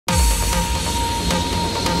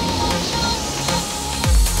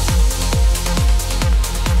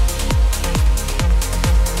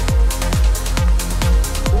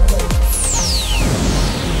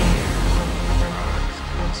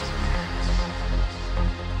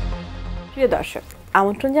প্রিয় দর্শক,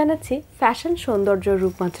 আমন্ত্রণ জানাচ্ছি ফ্যাশন সৌন্দর্য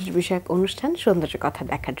রূপমাধুর্য বিষয়ক অনুষ্ঠান সৌন্দর্য কথা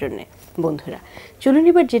দেখার জন্য। বন্ধুরা, চলুন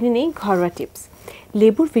এবার জেনে নেই ঘরোয়া টিপস।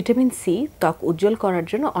 লেবুর ভিটামিন সি ত্বক উজ্জ্বল করার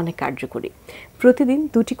জন্য অনেক কার্যকরী। প্রতিদিন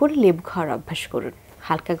 2টি করে লেবু খাওয়ার অভ্যাস করুন।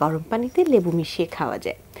 হালকা গরম পানিতে লেবু মিশিয়ে খাওয়া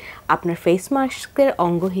যায়। আপনার ফেস মাস্কের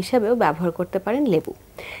অঙ্গ হিসাবেও ব্যবহার করতে পারেন লেবু।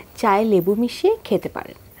 চায়ে লেবু মিশিয়ে খেতে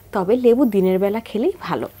পারেন, তবে লেবু দিনের বেলা খেলেই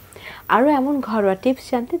ভালো। আরও এমন ঘরোয়া টিপস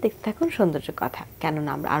জানতে দেখতে থাকুন সৌন্দর্য কথা, কেননা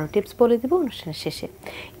আমরা আরও টিপস বলে দেবো অনুষ্ঠানের শেষে।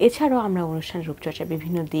 এছাড়াও আমরা অনুষ্ঠান রূপচর্চার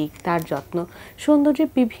বিভিন্ন দিক, তার যত্ন, সৌন্দর্যের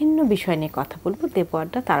বিভিন্ন বিষয় নিয়ে কথা বলবো দেবো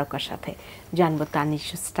আড্ডা তারকার সাথে। জানবো তার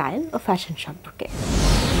নিজস্ব স্টাইল ও ফ্যাশন সম্পর্কে।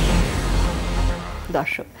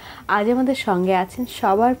 দর্শক, আজ আমাদের সঙ্গে আছেন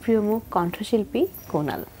সবার প্রিয় মুখ কণ্ঠশিল্পী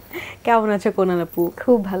কোনাল। কেমন আছো কোনাল আপু?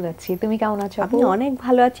 খুব ভালো আছি, তুমি কেমন আছো? আমি অনেক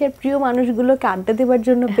ভালো আছি। আর প্রিয় মানুষগুলোকে আড্ডা দেওয়ার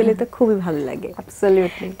জন্য পেলে তো খুবই ভালো লাগে।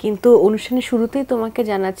 অ্যাবসলিউটলি। কিন্তু অনুষ্ঠানের শুরুতেই তোমাকে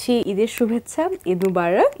জানাচ্ছি ঈদের শুভেচ্ছা। ঈদ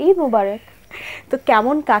মুবারক। ঈদ মুবারক। তো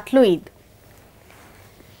কেমন কাটলো ঈদ?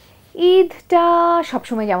 ঈদটা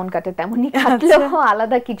সবসময় যেমন কাটে তেমনই কাটলো,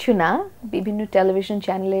 আলাদা কিছু না। বিভিন্ন টেলিভিশন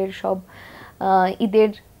চ্যানেলের সব ঈদের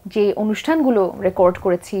যে অনুষ্ঠানগুলো রেকর্ড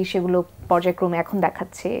করেছি সেগুলো পর্যায়ক্রমে এখন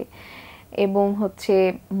দেখাচ্ছে, এবং হচ্ছে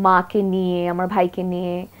মাকে নিয়ে, আমার ভাইকে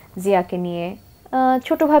নিয়ে, জিয়াকে নিয়ে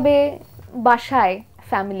ছোটভাবে বাসায়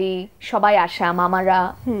ফ্যামিলি সবাই আসা, মামারা,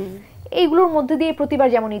 এইগুলোর মধ্যে দিয়ে প্রতিবার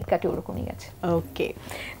যেমন ঈদ কাটে ওরকমই গেছে। ওকে,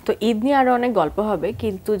 তো ঈদ নিয়ে আরও অনেক গল্প হবে,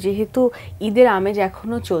 কিন্তু যেহেতু ঈদের আমেজ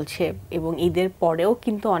এখনও চলছে এবং ঈদের পরেও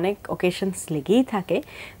কিন্তু অনেক অকেশনস লেগেই থাকে,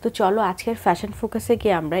 তো চলো আজকের ফ্যাশন ফোকাসে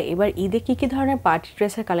গিয়ে আমরা এবার ঈদে কী কী ধরনের পার্টি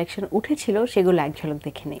ড্রেসের কালেকশন উঠেছিল সেগুলো এক ঝলক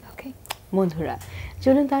দেখে নিই। ওকে বন্ধুরা,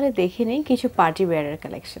 চলুন তাহলে দেখে নেই কিছু পার্টি ওয়্যারের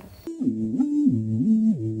কালেকশন।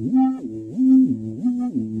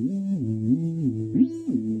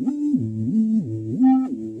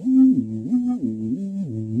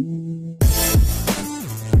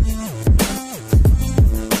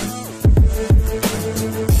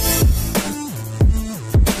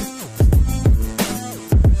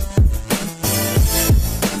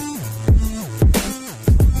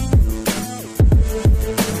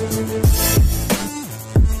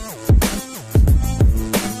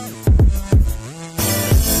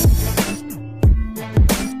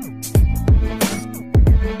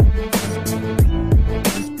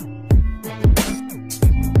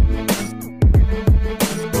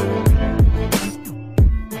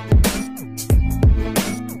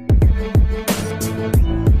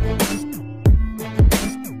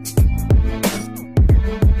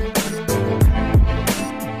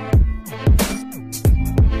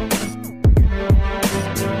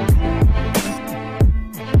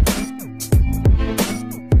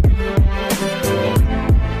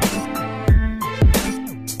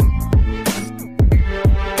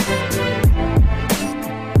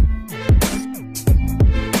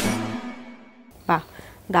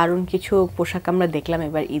 দারুণ কিছু পোশাক আমরা দেখলাম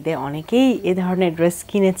এবার ঈদে। অনেকেই এ ধরনের ড্রেস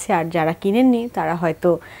কিনেছে, আর যারা কিনেননি তারা হয়তো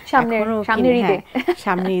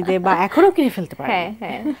সামনের ঈদে বা এখনো কিনে ফেলতে পারে।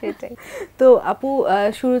 সেটাই। তো আপু,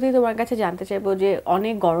 শুরুতেই তোমার কাছে জানতে চাইবো যে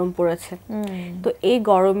অনেক গরম পড়েছে, তো এই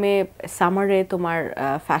গরমে সামারে তোমার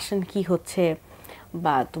ফ্যাশন কি হচ্ছে,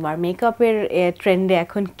 বা তোমার মেকআপের ট্রেন্ডে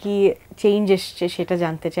এখন কি চেঞ্জ এসছে সেটা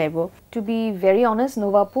জানতে চাইবো। টু বি ভেরি অনেস্ট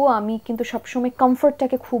নোভাপু, আমি কিন্তু সবসময়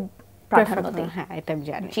কমফর্টটাকে খুব প্রাধান্য দিই। হ্যাঁ, এটা আমি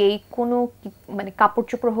জানি। যে কোনো মানে কাপড়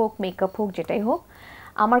চোপড় হোক, মেকআপ হোক, যেটাই হোক,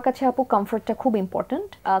 আমার কাছে আপু কমফর্টটা খুব ইম্পর্টেন্ট।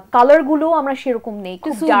 কালারগুলো আমরা সেরকম নেই,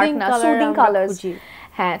 খুব ডার্ক না, সুদিং কালার্স।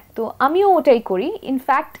 হ্যাঁ, তো আমিও ওটাই করি।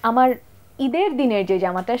 ইনফ্যাক্ট আমার ঈদের দিনের যে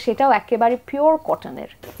জামাটা সেটাও একেবারে পিওর কটনের।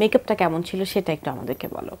 মেকআপটা কেমন ছিল সেটা একটু আমাদেরকে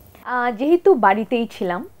বলো। যেহেতু বাড়িতেই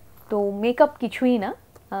ছিলাম, তো মেকআপ কিছুই না,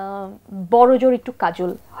 বড় জোর একটু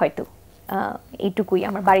কাজল হয়তো, এইটুকুই।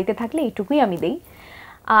 আমার বাড়িতে থাকলে এইটুকুই আমি দেই।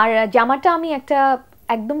 আর জামাটা আমি একটা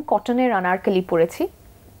একদম কটনের আনারকলি পরেছি,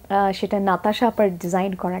 সেটা নাতাশা আপার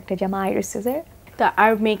ডিজাইন করা একটা জামা, আইরিসের। তা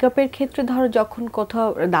আর মেকআপের ক্ষেত্রে ধরো যখন কোথাও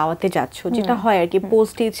দাওয়াতে যাচ্ছ, যেটা হয় আর কি,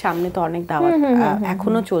 পোস্ট ঈদ সামনে তো অনেক দাওয়াত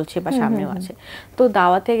এখনো চলছে বা সামনেও আছে, তো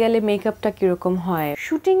দাওয়াতে গেলে মেকআপটা কিরকম হয়?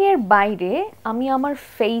 শুটিং এর বাইরে আমি আমার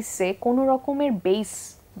ফেসে কোনো রকমের বেস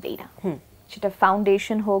দেই না, সেটা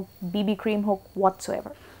ফাউন্ডেশন হোক, বিবি ক্রিম হোক,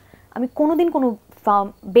 হোয়াটসোএভার। আমি কোনোদিন কোনো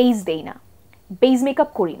বেস দেই না, বেস মেকআপ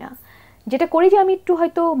করি না। যেটা করি যে আমি একটু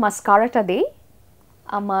হয়তো মাস্কারাটা দেই,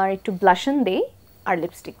 আমার একটু ব্লাশন দেই, আর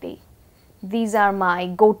লিপস্টিক দেই। These are my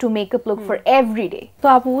go-to makeup look for every day. তো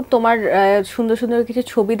আপু, তোমার সুন্দর সুন্দর কিছু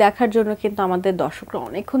ছবি দেখার জন্য কিন্তু আমাদের দর্শকরা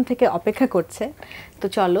অনেকক্ষণ থেকে অপেক্ষা করছে। তো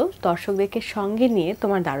চলো দর্শকদেরকে সঙ্গে নিয়ে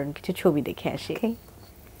তোমার দারুণ কিছু ছবি দেখে আসি।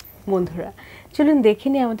 বন্ধুরা, চলুন দেখে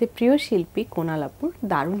নিই আমাদের প্রিয় শিল্পী কোনাল আপুর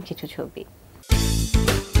দারুণ কিছু ছবি।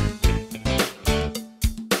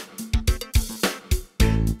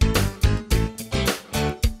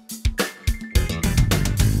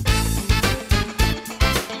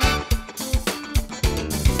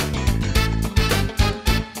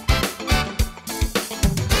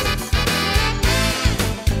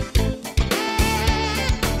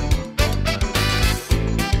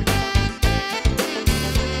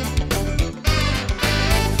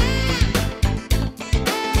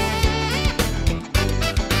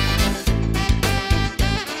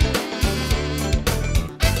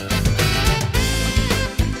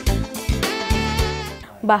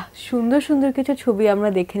 বাহ, সুন্দর সুন্দর কিছু ছবি আমরা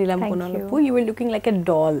দেখে নিলাম কোনাল আপু। You are looking like a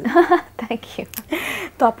doll. Thank you.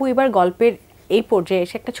 তো আপু এবার গল্পের এই পর্যায়ে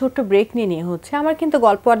এসে একটা ছোট্ট ব্রেক নিয়ে হচ্ছে। আমার কিন্তু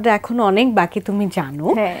গল্প আড্ডা এখনো অনেক বাকি, তুমি জানো।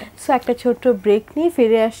 সো একটা ছোট্ট ব্রেক নিয়ে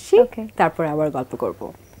ফিরে আসছি, তারপরে আবার গল্প করব।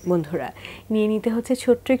 বন্ধুরা, নিয়ে নিতে হচ্ছে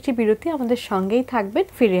ছোট্ট একটি বিরতি, আমাদের সঙ্গেই থাকবেন,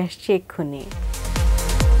 ফিরে আসছি এক্ষুনি।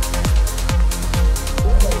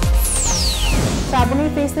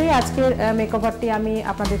 শ্রাবণীর ফেসে আজকের মেকওভারটি আমি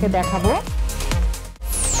আপনাদেরকে দেখাবো।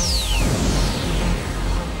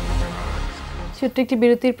 ছোট্ট একটি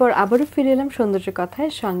বিরতির পর আবারও ফিরে এলাম সৌন্দর্য কথায়,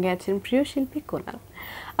 সঙ্গে আছেন প্রিয় শিল্পী কোনাল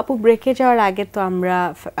আপু। ব্রেকে যাওয়ার আগে তো আমরা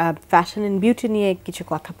ফ্যাশন অ্যান্ড বিউটি নিয়ে কিছু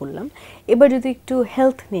কথা বললাম, এবার যদি একটু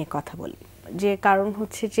হেলথ নিয়ে কথা বলি, যে কারণ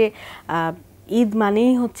হচ্ছে যে ঈদ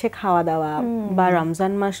মানেই হচ্ছে খাওয়া দাওয়া, বা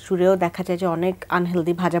রমজান মাস জুড়েও দেখা যায় যে অনেক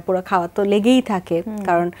আনহেলদি ভাজা পোড়া খাওয়া তো লেগেই থাকে,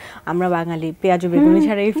 কারণ আমরা বাঙালি পেঁয়াজ বেগুনি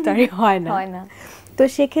ছাড়া ইফতারি হয় না। তো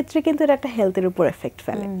সেক্ষেত্রে কিন্তু এটা একটা হেলথের উপর এফেক্ট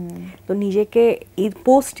ফেলে। তো নিজেকে ঈদ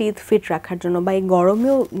পোস্ট ঈদ ফিট রাখার জন্য বা এই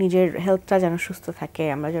গরমেও নিজের হেলথটা যেন সুস্থ থাকে,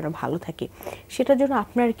 আমরা যেন ভালো থাকি, সেটার জন্য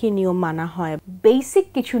আপনার কি নিয়ম মানা হয়? বেসিক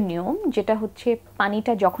কিছু নিয়ম, যেটা হচ্ছে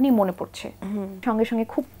পানিটা যখনই মনে পড়ছে সঙ্গে সঙ্গে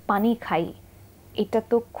খুব পানি খাই, এটা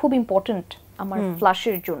তো খুব ইম্পর্টেন্ট আমার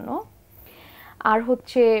ফ্লাশের জন্য। আর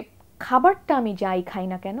হচ্ছে খাবারটা আমি যাই খাই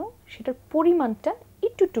না কেন সেটার পরিমাণটা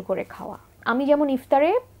একটু একটু করে খাওয়া। আমি যেমন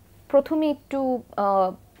ইফতারে প্রথমে একটু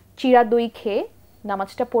চিরা দই খেয়ে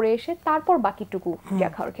নামাজটা পড়ে এসে তারপর বাকিটুকু যা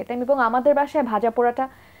খাওয়ার খেতাম, এবং আমাদের বাসায় ভাজা পোড়াটা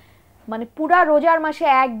মানে পুরা রোজার মাসে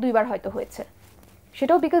 1-2 বার হয়তো হয়েছে,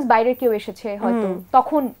 সেটাও বিকজ বাইরের কেউ এসেছে হয়তো,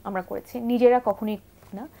 তখন আমরা করেছি, নিজেরা কখনোই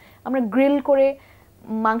না। আমরা গ্রিল করে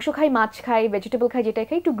মাংস খাই, মাছ খাই, ভেজিটেবল খাই, যেটা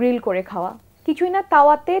খাই একটু গ্রিল করে খাওয়া, কিছুই না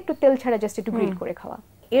তাওয়াতে একটু তেল ছাড়া জাস্ট একটু গ্রিল করে খাওয়া।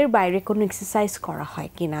 এর বাইরে কোনো এক্সারসাইজ করা হয়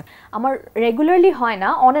কিনা? আমার রেগুলারলি হয় না,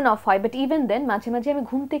 অন অ্যান্ড অফ হয়, বাট ইভেন দেন মাঝে মাঝে আমি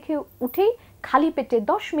ঘুম থেকে উঠেই খালি পেটে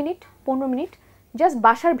 10 মিনিট 15 মিনিট জাস্ট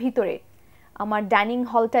বাসার ভিতরে, আমার ডাইনিং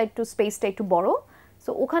হলটা একটু স্পেসটা একটু বড়,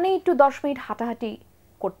 সো ওখানে একটু 10 মিনিট হাঁটাহাঁটি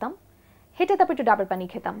করতাম, হেঁটে তারপর একটু ডাবের পানি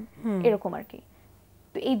খেতাম, এরকম আর কি।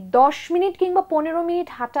 তো এই 10 মিনিট কিংবা 15 মিনিট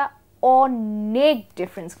হাঁটা অনেক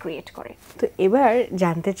ডিফারেন্স ক্রিয়েট করে। তো এবার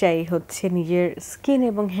জানতে চাই হচ্ছে নিজের স্কিন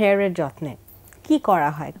এবং হেয়ারের যত্নে কি করা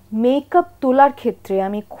হয়? মেকআপ তোলার ক্ষেত্রে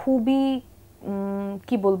আমি খুবই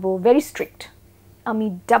কি বলবো, ভেরি স্ট্রিক্ট। আমি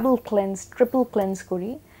ডাবল ক্লেন্স, ট্রিপল ক্লেন্স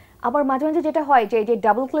করি। আবার মাঝে মাঝে যেটা হয় যে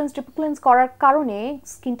ডাবল ক্লেন্স ট্রিপল ক্লেন্স করার কারণে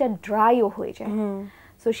স্কিনটা ড্রাইও হয়ে যায়।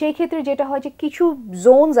 সো সেই ক্ষেত্রে যেটা হয় যে কিছু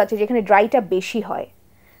জোনস আছে যেখানে ড্রাইটা বেশি হয়,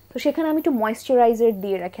 তো সেখানে আমি একটু ময়েশ্চারাইজার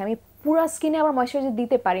দিয়ে রাখি। আমি পুরো স্কিনে আবার ময়েশ্চারাইজার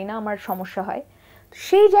দিতে পারি না, আমার সমস্যা হয়,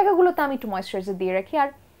 সেই জায়গাগুলোতে আমি একটু ময়েশ্চারাইজার দিয়ে রাখি। আর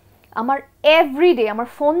আমার এভরিডে আমার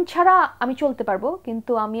ফোন ছাড়া আমি চলতে পারবো,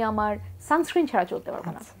 কিন্তু আমি আমার সানস্ক্রিন ছাড়া চলতে পারবো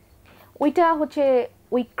না। ওইটা হচ্ছে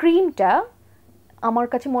ওই ক্রিমটা আমার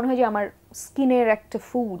কাছে মনে হয় যে আমার স্কিনের একটা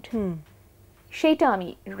ফুড, সেইটা আমি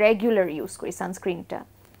রেগুলার ইউজ করি সানস্ক্রিনটা।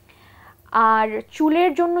 আর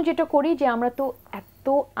চুলের জন্য যেটা করি যে আমরা তো এত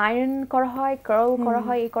আয়রন করা হয়, কার্ল করা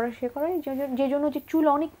হয়, এই করা সে করা, যে জন্য যে চুল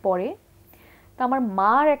অনেক পড়ে। তো আমার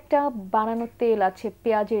মার একটা বানানো তেল আছে,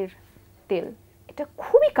 পেঁয়াজের তেল, এটা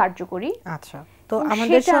খুবই কার্যকরী। আচ্ছা, তো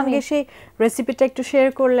আমাদের সঙ্গে সেই রেসিপিটা একটু শেয়ার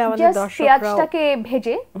করলে আমাদের দর্শকরা। পেঁয়াজটাকে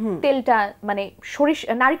ভেজে তেলটা মানে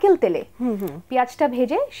নারকেল তেলে পেঁয়াজটা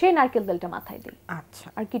ভেজে সেই নারকেল তেলটা মাথায় দিই। আচ্ছা,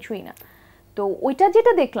 আর কিছুই না। তো ওইটা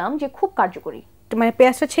যেটা দেখলাম যে খুব কার্যকরী, মানে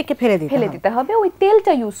পেঁয়াজটা ছেঁকে ফেলে দিতে হবে, ওই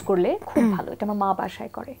তেলটা ইউজ করলে খুব ভালো। এটা আমার মা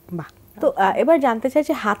বাসায় করে। বাহ। তো এবার জানতে চাই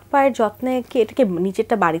যে হাত পায়ের যত্নে কি এটাকে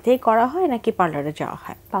নিচেরটা বাড়িতেই করা হয় নাকি পার্লারে যাওয়া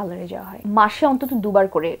হয়? পার্লারে যাওয়া হয়, মাসে অন্তত 2 বার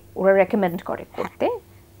করে ওরা রেকমেন্ড করে করতে,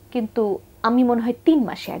 কিন্তু আমি মনে হয় 3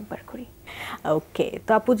 মাসে 1 বার করি। ওকে।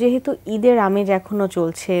 তো আপু, যেহেতু ঈদের আমেজ এখনো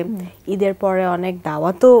চলছে, ঈদের পরে অনেক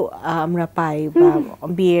দাওয়াতও আমরা পাই, বা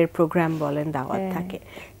বিয়ের প্রোগ্রাম বলেন, দাওয়াত থাকে,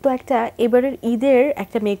 তো একটা এবারের ঈদের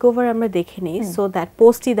একটা মেকওভার আমরা দেখে নিই, সো দ্যাট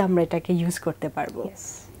পোস্ট ঈদ আমরা এটাকে ইউজ করতে পারবো।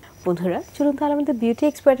 বন্ধুরা, চলুন তাহলে আমাদের বিউটি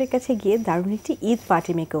এক্সপার্টের কাছে গিয়ে দারুণ একটি ঈদ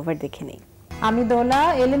পার্টি মেকওভার দেখে নিই। আমি দোলা,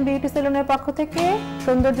 এলএম বিউটি সেলুনের পক্ষ থেকে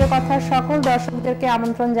সৌন্দর্য কথার সকল দর্শকদেরকে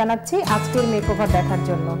আমন্ত্রণ জানাচ্ছি আজকের মেকওভার দেখার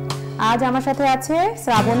জন্য। আজ আমার সাথে আছে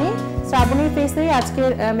শ্রাবণী। শ্রাবণীর ফেসে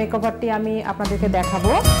আজকের মেকওভারটি আমি আপনাদেরকে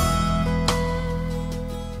দেখাবো।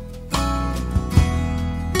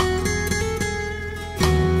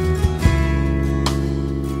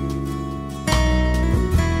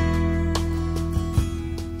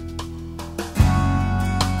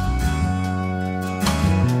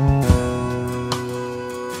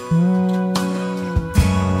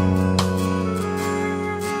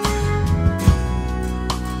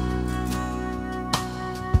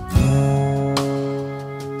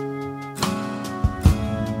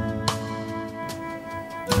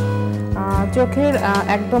 চোখের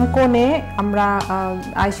একদম কোণে আমরা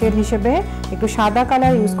আইশেড হিসেবে একটু সাদা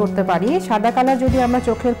কালার ইউজ করতে পারি। সাদা কালার যদি আমরা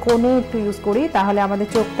চোখের কোণে একটু ইউজ করি তাহলে আমাদের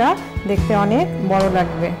চোখটা দেখতে অনেক বড়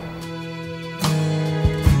লাগবে।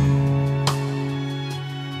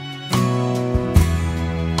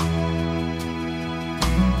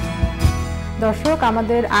 দর্শক,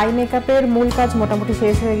 আমাদের আই মেকআপের মূল কাজ মোটামুটি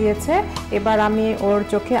শেষ হয়ে গিয়েছে। এবার আমি ওর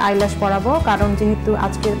চোখে আইল্যাশ পরাবো, কারণ যেহেতু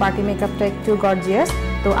আজকের পার্টি মেকআপটা একটু গর্জিয়াস,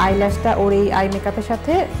 তো আইল্যাশটা ওর এই আই মেকআপের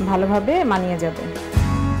সাথে ভালোভাবে মানিয়ে যাবে।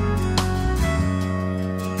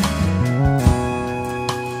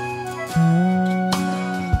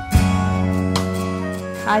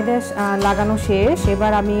 আইল্যাশ লাগানো শেষ।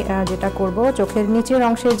 এবার আমি যেটা করব, চোখের নিচের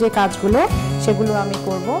অংশের যে কাজগুলো সেগুলো আমি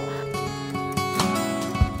করব।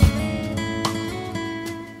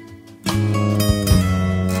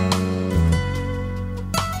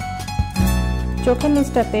 চোখের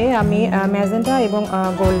নিচটাতে আমি ম্যাজেন্টা এবং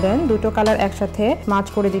গোল্ডেন দুটো কালার একসাথে মাছ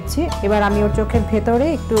করে দিচ্ছি। এবার আমি ওর চোখের ভেতরে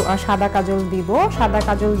একটু সাদা কাজল দিব। সাদা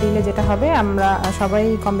কাজল দিলে যেটা হবে, আমরা সবাই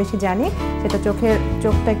কম বেশি জানি, সেটা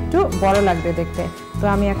চোখটা একটু বড় লাগবে দেখতে। তো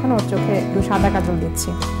আমি এখন ওর চোখে একটু সাদা কাজল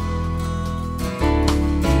দিচ্ছি।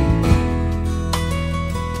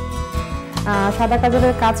 সাদা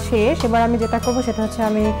কাজলের কাজ শেষ। এবার আমি যেটা করবো সেটা হচ্ছে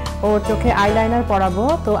আমি ওর চোখে আইলাইনার পরাবো।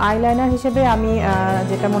 তো আইলাইনার হিসেবে আমি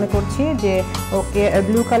যেটা মনে করছি যে ওকে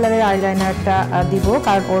ব্লু কালারের আইলাইনারটা দিব,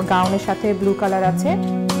 কারণ ওর গাউনের সাথে ব্লু কালার আছে।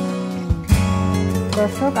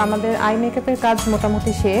 দর্শক, আমাদের আই মেকআপের কাজ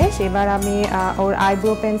মোটামুটি শেষ। এবার আমি ওর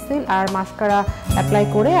আইব্রো পেন্সিল আর মাস্কারা অ্যাপ্লাই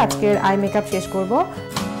করে আজকের আই মেকআপ শেষ করব।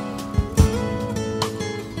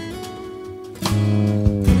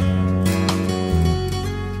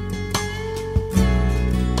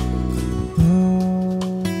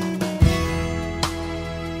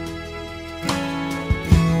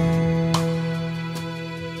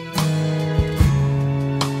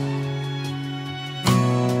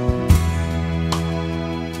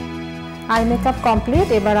 Eye makeup complete.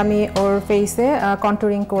 এবার আমি ওর ফেসে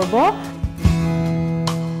কন্টুরিং করব।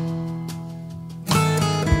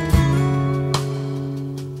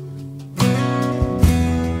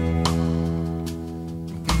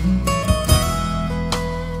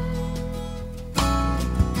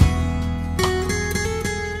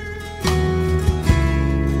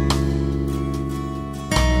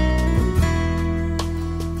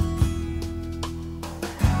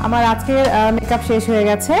 আমার আজকের মেকআপ শেষ হয়ে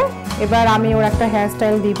গেছে। এবার আমি ওর একটা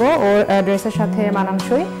হেয়ারস্টাইল দিব ওর ড্রেসের সাথে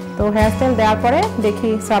মানানসই। তো হেয়ারস্টাইল দেওয়ার পরে দেখি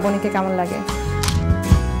শ্রাবণীকে কেমন লাগে।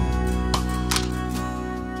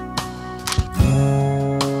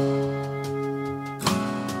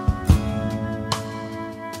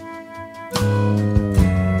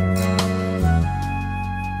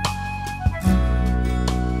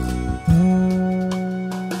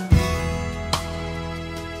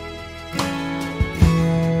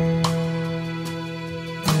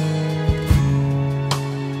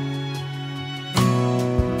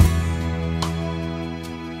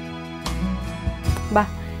 বাহ,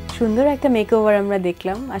 সুন্দর একটা মেকওভার আমরা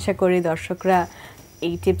দেখলাম। আশা করি দর্শকরা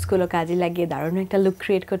এই টিপসগুলো কাজে লাগিয়ে দারুণ একটা লুক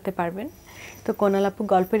ক্রিয়েট করতে পারবেন। তো কোনাল আপু,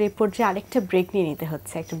 গল্পের এই পর্যায়ে আরেকটা ব্রেক নিয়ে নিতে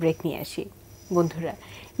হচ্ছে, একটা ব্রেক নিয়ে আসি। বন্ধুরা,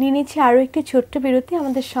 নিয়ে নিচ্ছি আরও একটি ছোট্ট বিরতি।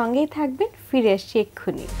 আমাদের সঙ্গেই থাকবেন, ফিরে আসছি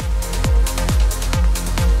এক্ষুনি।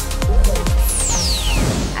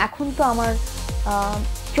 এখন তো আমার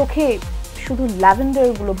চোখে শুধু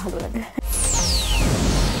ল্যাভেন্ডারগুলো ভালো লাগে।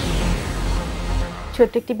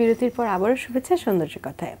 ছোট্ট একটি বিরতির পর আবারও শুভেচ্ছা সৌন্দর্য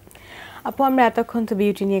কথায়। আপু, আমরা এতক্ষণ তো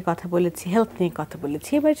বিউটি নিয়ে কথা বলেছি, হেলথ নিয়ে কথা বলেছি,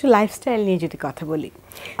 এবার একটু লাইফস্টাইল নিয়ে যদি কথা বলি।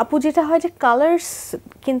 আপু, যেটা হয় যে কালার্স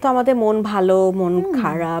কিন্তু আমাদের মন ভালো, মন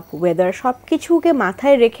খারাপ, ওয়েদার সব কিছুকে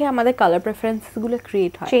মাথায় রেখে আমাদের কালার প্রেফারেন্সগুলো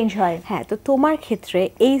ক্রিয়েট হয়, চেঞ্জ হয়। হ্যাঁ, তো তোমার ক্ষেত্রে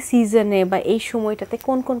এই সিজনে বা এই সময়টাতে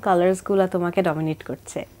কোন কোন কালার্সগুলো তোমাকে ডমিনেট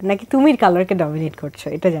করছে, নাকি তুমি কালারকে ডমিনেট করছো,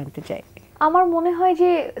 এটা জানতে চাই। আমার মনে হয় যে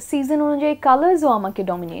সিজন অনুযায়ী কালার্সও আমাকে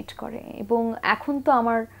ডমিনেট করে, এবং এখন তো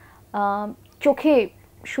আমার চোখে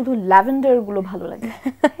শুধু ল্যাভেন্ডারগুলো ভালো লাগে।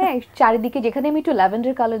 হ্যাঁ, চারিদিকে যেখানে আমি একটু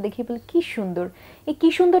ল্যাভেন্ডার কালার দেখি বলে কি সুন্দর। এই কি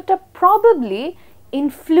সুন্দরটা probably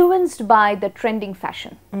influenced by the trending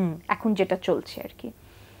fashion, এখন যেটা চলছে আর কি।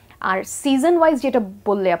 আর সিজন ওয়াইজ যেটা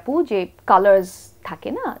বললে আপু, যে কালার্স থাকে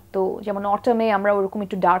না, তো যেমন অটামে আমরা ওরকম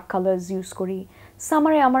একটু ডার্ক কালার্স ইউজ করি,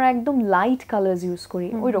 সামারে আমরা একদম লাইট কালার্স ইউজ করি,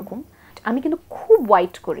 ওই রকম। আমি কিন্তু খুব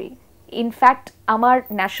হোয়াইট করি। ইনফ্যাক্ট আমার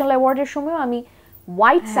ন্যাশনাল অ্যাওয়ার্ডের সময় আমি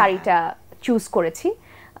হোয়াইট শাড়িটা চুজ করেছি,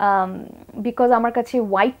 বিকজ আমার কাছে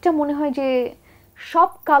হোয়াইটটা মনে হয় যে সব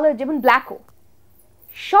কালার, যেমন ব্ল্যাকও,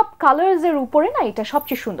 সব কালার্সের উপরে না এটা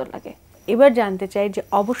সবচেয়ে সুন্দর লাগে। এবার জানতে চাই যে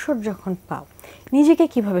অবসর যখন পাও নিজেকে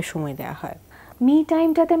কিভাবে সময় দেওয়া হয়? মি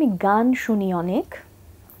টাইমটাতে আমি গান শুনি অনেক,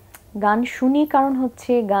 গান শুনি কারণ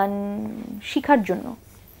হচ্ছে গান শেখার জন্য,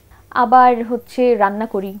 আবার হচ্ছে রান্না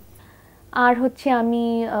করি, আর হচ্ছে আমি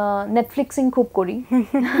নেটফ্লিক্সিং খুব করি।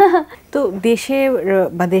 তো দেশে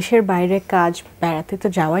বা দেশের বাইরে কাজ বেড়াতে তো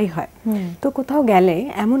যাওয়াই হয়, তো কোথাও গেলে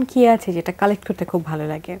এমন কি আছে যেটা কালেক্ট করতে খুব ভালো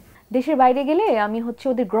লাগে? দেশের বাইরে গেলে আমি হচ্ছে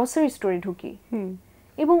ওদের গ্রসারি স্টোরে ঢুকি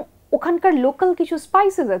এবং ওখানকার লোকাল কিছু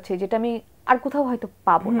স্পাইসেস আছে যেটা আমি আর কোথাও হয়তো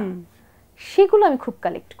পাবো না, সেগুলো আমি খুব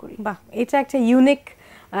কালেক্ট করি। বাহ, এটা একটা ইউনিক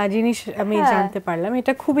জিনিস আমি জানতে পারলাম,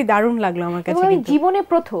 এটা খুবই দারুণ লাগলো আমার কাছে। আমি জীবনে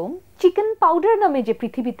প্রথম চিকেন পাউডার নামে যে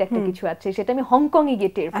পৃথিবীতে একটা কিছু আছে সেটা আমি হংকং এ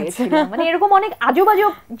গিয়ে টের পেয়েছিলাম। মানে এরকম অনেক আজব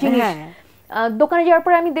আজব জিনিস দোকানে যাওয়ার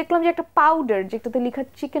পরে আমি দেখলাম যে একটা পাউডার যেটাতে লেখা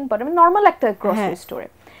চিকেন পাউডার, মানে নর্মাল একটা গ্রসারি স্টোরে।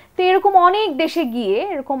 তো এরকম অনেক দেশে গিয়ে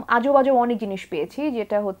এরকম আজব আজব অনেক জিনিস পেয়েছি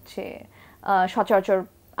যেটা হচ্ছে সচরাচর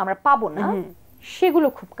আমরা পাবো না, সেগুলো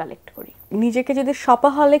খুব কালেক্ট করি। নিজেকে যদি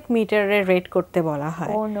শপাহলিক মিটারে রেট করতে বলা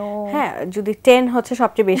হয়, হ্যাঁ, যদি 10 হচ্ছে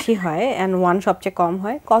সবচেয়ে বেশি হয় এন্ড 1 সবচেয়ে কম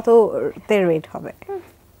হয়, কততে রেট হবে?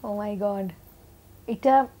 ও মাই গড,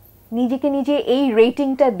 এটা নিজেকে নিজে এই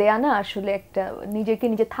রেটিংটা দেয়া না আসলে একটা নিজেকে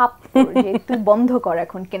নিজে থাপ্পড় যে তুই বন্ধ কর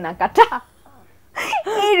এখন কেনাকাটা।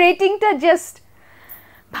 এই রেটিংটা জাস্ট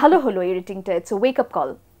ভালো হলো, এই রেটিংটা it's a wake up call.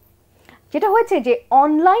 যেটা হয়েছে যে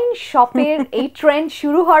অনলাইন শপের এই ট্রেন্ড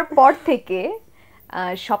শুরু হওয়ার পর থেকে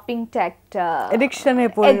শপিংটা একটা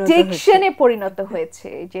অ্যাডিকশনে পরিণত হয়েছে,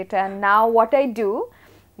 যেটা নাও হোয়াট আই ডু,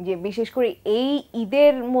 যে বিশেষ করে এই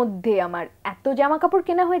ঈদের মধ্যে আমার এত জামা কাপড়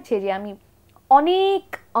কেনা হয়েছে যে আমি অনেক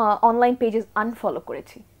অনলাইন পেজেস আনফলো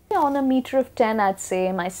করেছি। On a metre of 10 I'd say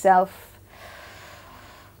myself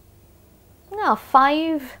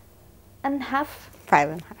 5.5.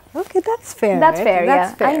 5.5. Okay, that's fair. That's right? fair,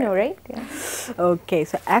 That's yeah. fair. I know, right? Yeah. Okay,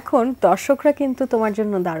 so এখন দর্শকরা কিন্তু তোমার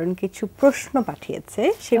জন্য দারুণ কিছু প্রশ্ন পাঠিয়েছে,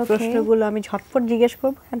 সেই প্রশ্নগুলো আমি ঝটপট জিজ্ঞেস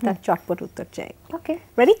করব আর তার চটপট উত্তর চাই। Okay.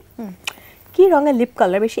 রেডি? কি রঙের লিপ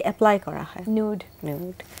কালার বেশি অ্যাপ্লাই করা হয়? Nude.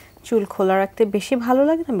 নিউড। চুল খোলা রাখতে বেশি ভালো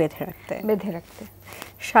লাগে না বেঁধে রাখতে? বেঁধে রাখতে।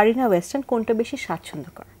 শাড়ি না ওয়েস্টার্ন, কোনটা বেশি স্বাচ্ছন্দ্য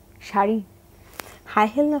করে? শাড়ি। হাই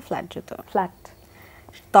হিল না ফ্ল্যাট জুতো? ফ্ল্যাট।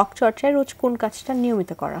 ত্বক চর্চায় রোজ কোন কাজটা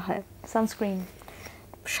নিয়মিত করা হয়? সানস্ক্রিন।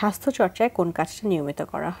 স্বাস্থ্য চর্চায় কোন কাজটা নিয়মিত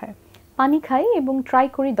করা হয়? পানি খাই এবং ট্রাই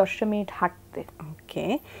করি 10 মিনিট হাঁটতে। ওকে,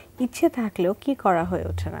 ইচ্ছে থাকলেও কি করা হয়ে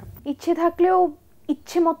ওঠে না? ইচ্ছে থাকলেও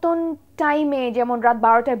ইচ্ছে মতন টাইমে, যেমন রাত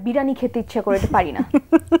 12টায় বিরিয়ানি খেতে ইচ্ছে করে, এটা পারি না।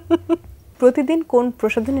 প্রতিদিন কোন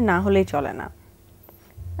প্রসাধনী না হলেই চলে না?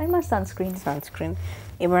 I must sunscreen. সানস্ক্রিন।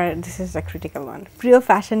 এবার this is a critical one, প্রিয়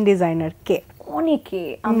ফ্যাশন ডিজাইনার কে? অনেকে,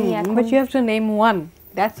 আমি এখন but you have to name one,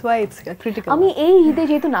 that's why it's critical. আমি এই ঈদে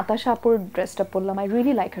যেহেতু নাতাশা আপুর ড্রেসটা পরলাম, I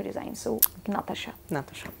really like her design, so Natasha.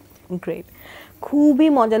 Great, খুবই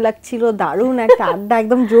মজা লাগছিল, দারুণ একটা আড্ডা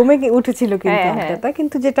একদম জমে উঠেছিল কিন্তু আড্ডাটা।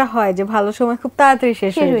 কিন্তু যেটা হয় যে ভালো সময় খুব তাড়াতাড়ি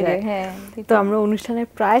শেষ হয়ে যায়। তো আমরা অনুষ্ঠানের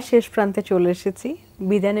প্রায় শেষ প্রান্তে চলে এসেছি,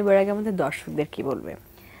 বিদায় নেবার আগে আমাদের দর্শকদের কি বলবে?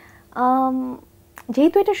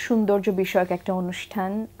 যেহেতু এটা সৌন্দর্য বিষয়ক একটা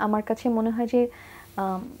অনুষ্ঠান, আমার কাছে মনে হয় যে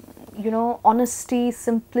honesty,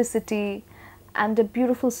 simplicity and a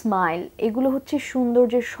beautiful smile, এগুলো হচ্ছে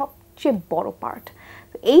সৌন্দর্যের সবচেয়ে বড় পার্ট।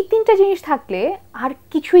 এই তিনটা জিনিস থাকলে আর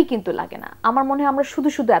কিছুই কিন্তু লাগে না। আমার মনে হয় আমরা শুধু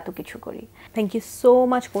শুধু এত কিছু করি। থ্যাংক ইউ সো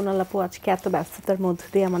মাচ কোনাল আপু, আজকে এত ব্যস্ততার মধ্যে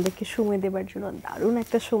দিয়ে আমাদেরকে সময় দেওয়ার জন্য। দারুণ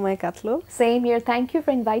একটা সময় কাটলো। Same here, thank you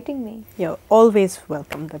for inviting me. You always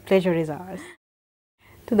welcome, the pleasure is ours.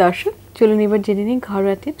 তো দর্শক, চলুন এবার জেনে নিই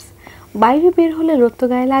ঘরোয়া টিপস। বাইরে বের হলে রোদ তো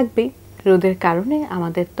গায়ে লাগবেই। রোদের কারণে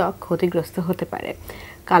আমাদের ত্বক ক্ষতিগ্রস্ত হতে পারে,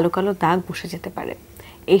 কালো কালো দাগ বসে যেতে পারে।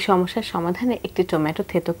 এই সমস্যার সমাধানে একটি টমেটো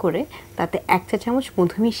থেতো করে তাতে 1 চা চামচ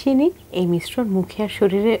মধু মিশিয়ে নিন। এই মিশ্রণ মুখে আর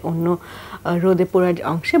শরীরে অন্য রোদে পোড়ার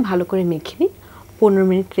অংশে ভালো করে মেখে নিন। 15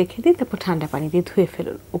 মিনিট রেখে দিন, তারপর ঠান্ডা পানি দিয়ে ধুয়ে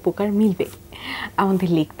ফেলুন। উপকার মিলবে। আমাদের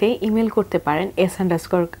লিখতে ইমেল করতে পারেন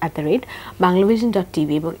s_@banglavision.tv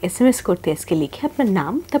এবং SMS করতে এসকে লিখে আপনার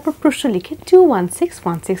নাম, তারপর প্রশ্ন লিখে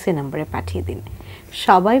 21616 এই নম্বরে পাঠিয়ে দিন।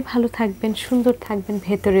 সবাই ভালো থাকবেন, সুন্দর থাকবেন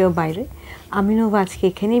ভেতরে ও বাইরে। আমি নোভা আজকে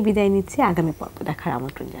এখানেই বিদায় নিচ্ছি। আগামী পর্ব দেখার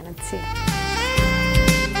আমন্ত্রণ জানাচ্ছি।